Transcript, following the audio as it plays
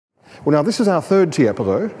Well, now this is our third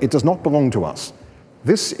Tiepolo. It does not belong to us.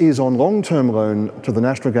 This is on long-term loan to the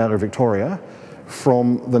National Gallery of Victoria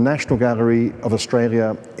from the National Gallery of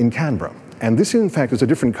Australia in Canberra. And this, in fact, is a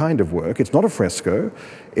different kind of work. It's not a fresco.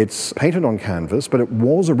 It's painted on canvas, but it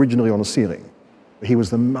was originally on a ceiling. He was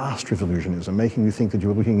the master of illusionism, making you think that you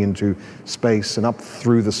were looking into space and up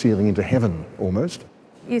through the ceiling into heaven, almost.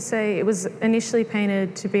 You say it was initially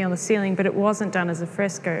painted to be on the ceiling, but it wasn't done as a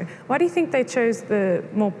fresco. Why do you think they chose the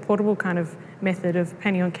more portable kind of method of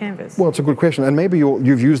painting on canvas? Well, it's a good question, and maybe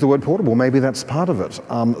you've used the word portable. Maybe that's part of it,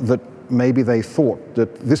 that maybe they thought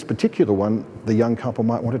that this particular one, the young couple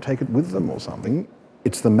might want to take it with them or something.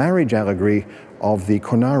 It's the marriage allegory of the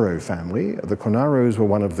Cornaro family. The Cornaros were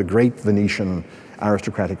one of the great Venetian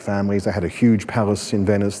aristocratic families. They had a huge palace in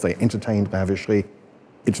Venice. They entertained lavishly.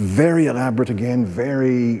 It's very elaborate again,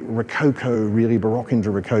 very Rococo, really Baroque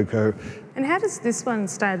into Rococo. And how does this one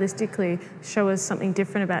stylistically show us something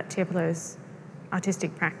different about Tiepolo's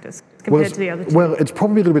artistic practice compared to the other two? Well, it's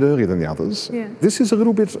probably a little bit earlier than the others. Yeah. This is a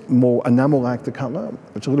little bit more enamel-like, the colour.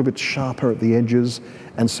 It's a little bit sharper at the edges,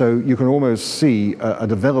 and so you can almost see a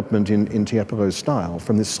development in Tiepolo's style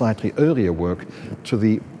from this slightly earlier work to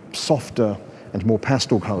the softer and more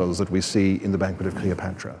pastel colours that we see in the Banquet of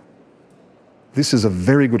Cleopatra. This is a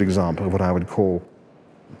very good example of what I would call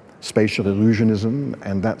spatial illusionism,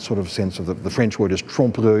 and that sort of sense of the French word is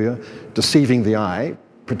trompe-l'œil, deceiving the eye,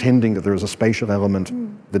 pretending that there is a spatial element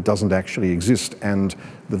that doesn't actually exist, and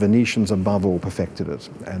the Venetians above all perfected it,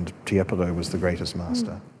 and Tiepolo was the greatest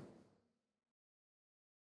master.